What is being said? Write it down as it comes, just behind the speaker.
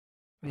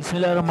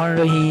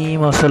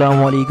बिस्मिल्लाहिर्रहमानिर्रहीम। अस्सलाम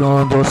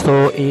वालेकुम दोस्तों,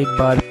 एक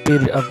बार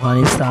फिर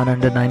अफ़गानिस्तान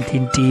अंडर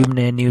 19 टीम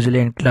ने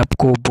न्यूजीलैंड क्लब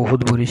को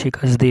बहुत बुरी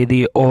शिकस्त दे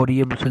दी और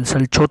ये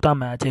मुसलसल चौथा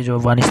मैच है जो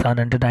अफ़गानिस्तान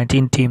अंडर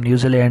 19 टीम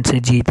न्यूजीलैंड से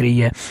जीत रही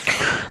है।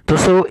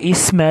 दोस्तों,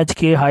 इस मैच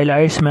के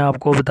हाइलाइट्स मैं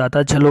आपको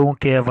बताता चलूँ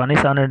कि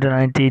अफ़गानिस्तान अंडर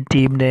 19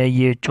 टीम ने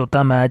ये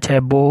चौथा मैच है,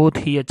 बहुत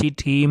ही अच्छी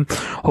टीम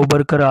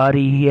उभर कर आ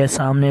रही है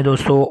सामने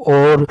दोस्तों।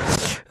 और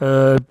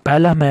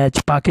पहला मैच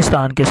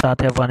पाकिस्तान के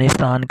साथ है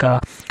अफ़गानिस्तान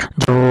का,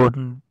 जो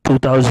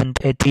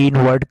 2018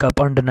 world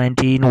cup under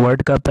 19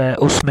 world cup है,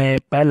 उसमें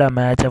पहला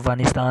मैच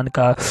अफ़गानिस्तान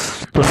का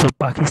दोस्तों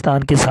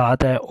पाकिस्तान के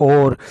साथ है।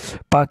 और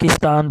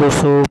पाकिस्तान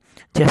दोस्तों,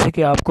 जैसे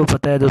कि आपको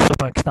पता है दोस्तों,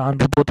 पाकिस्तान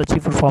भी बहुत अच्छी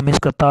परफॉर्मेंस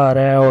करता आ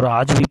रहा है और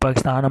आज भी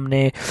पाकिस्तान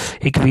हमने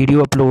एक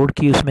वीडियो अपलोड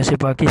की, उसमें से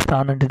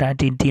पाकिस्तान अंडर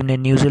 19 टीम ने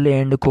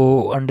न्यूजीलैंड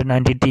को अंडर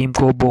 19 टीम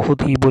को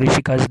बहुत ही बुरी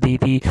शिकस्त दी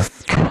थी।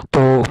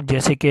 तो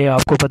जैसे कि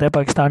आपको पता है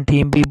पाकिस्तान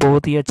टीम भी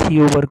बहुत ही अच्छी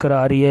उभर कर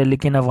आ रही है,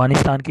 लेकिन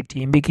अफ़गानिस्तान की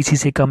टीम भी किसी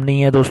से कम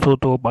नहीं है दोस्तों।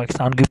 तो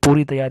पाकिस्तान की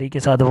पूरी तैयारी के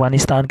साथ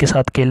अफ़गानिस्तान के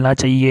साथ खेलना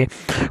चाहिए,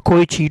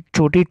 कोई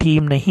छोटी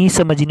टीम नहीं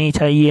समझनी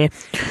चाहिए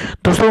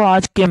दोस्तों।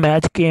 आज के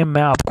मैच के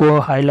मैं आपको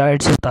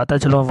हाइलाइट्स बताता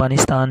चलूँ।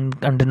 अफ़गानिस्तान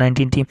अंडर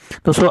 19 टीम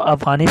दोस्तों,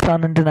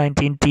 Afghanistan under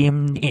 19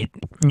 team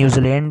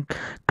New Zealand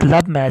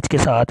club match के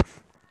साथ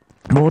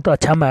बहुत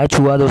अच्छा मैच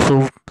हुआ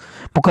दोस्तों।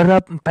 मुकर्रा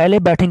पहले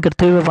बैटिंग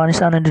करते हुए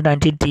अफ़गानिस्तान अंडर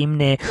 19 टीम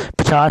ने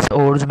 50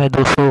 ओवर्स में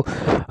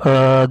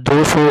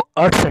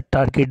 268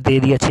 टारगेट दे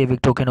दिया 6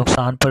 विकेटों के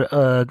नुकसान पर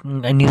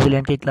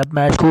न्यूजीलैंड के क्लब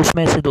मैच को।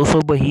 उसमें से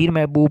दोस्तों बहीर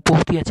महबूब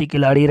बहुत ही अच्छे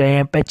खिलाड़ी रहे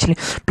हैं।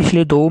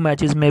 पिछले 2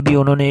 मैचेस में भी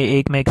उन्होंने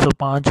एक में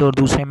 105 और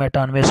दूसरे में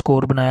 98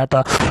 स्कोर बनाया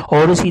था।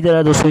 और इसी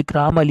तरह दोस्तों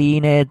इकराम अली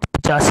ने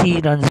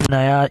 85 रन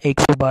बनाया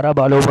 112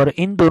 बॉलों पर।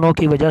 इन दोनों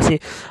की वजह से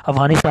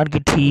अफ़गानिस्तान की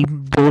टीम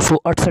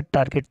 268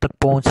 टारगेट तक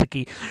पहुंच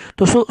सकी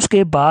दोस्तों।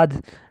 उसके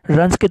बाद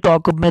रन्स के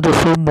ताक़ुब में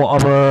दोस्तों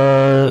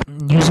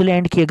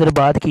न्यूजीलैंड की अगर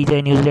बात की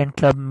जाए, न्यूजीलैंड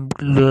क्लब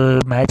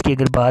मैच की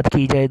अगर बात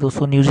की जाए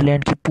दोस्तों,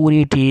 न्यूजीलैंड की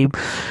पूरी टीम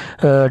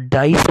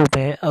 250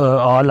 पे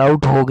ऑल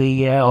आउट हो गई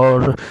है।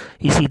 और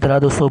इसी तरह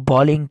दोस्तों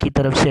बॉलिंग की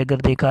तरफ से अगर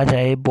देखा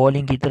जाए,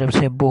 बॉलिंग की तरफ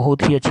से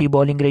बहुत ही अच्छी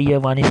बॉलिंग रही है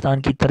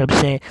अफ़गानिस्तान की तरफ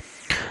से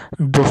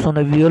दोस्तों।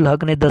 नबीउल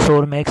हक ने 10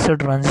 ओवर में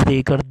 61 रन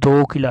देकर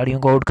 2 खिलाड़ियों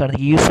को आउट कर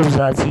दिया। यूसुफ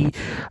जाजी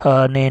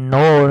ने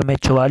 9 ओवर में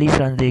 44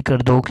 रन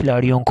देकर 2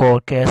 खिलाड़ियों को,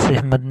 और कैस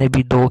अहमद ने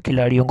भी 2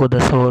 खिलाड़ियों को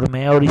 10 ओवर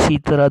में। और इसी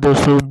तरह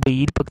दोस्तों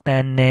बहीर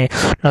पख्तैन ने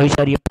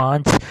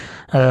 9.5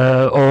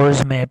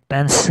 ओवर्स में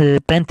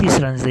 35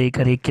 रन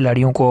देकर 1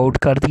 खिलाड़ियों को आउट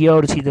कर दिया।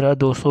 और इसी तरह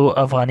दोस्तों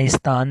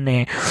अफ़गानिस्तान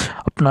ने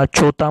अपना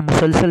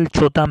मुसलसल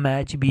चौथा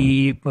मैच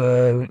भी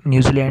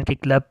न्यूजीलैंड की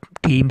क्लब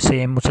टीम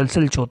से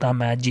मुसलसल चौथा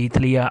मैच जीत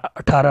लिया।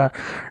 18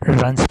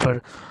 रन्स पर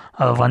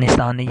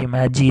अफ़गानिस्तान ने ये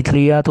मैच जीत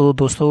लिया। तो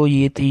दोस्तों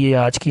ये थी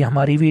आज की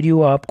हमारी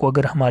वीडियो। आपको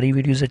अगर हमारी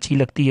वीडियोस अच्छी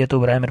लगती है तो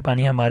बराए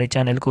मेहरबानी हमारे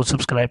चैनल को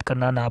सब्सक्राइब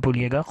करना ना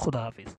भूलिएगा। खुदा हाफिज़।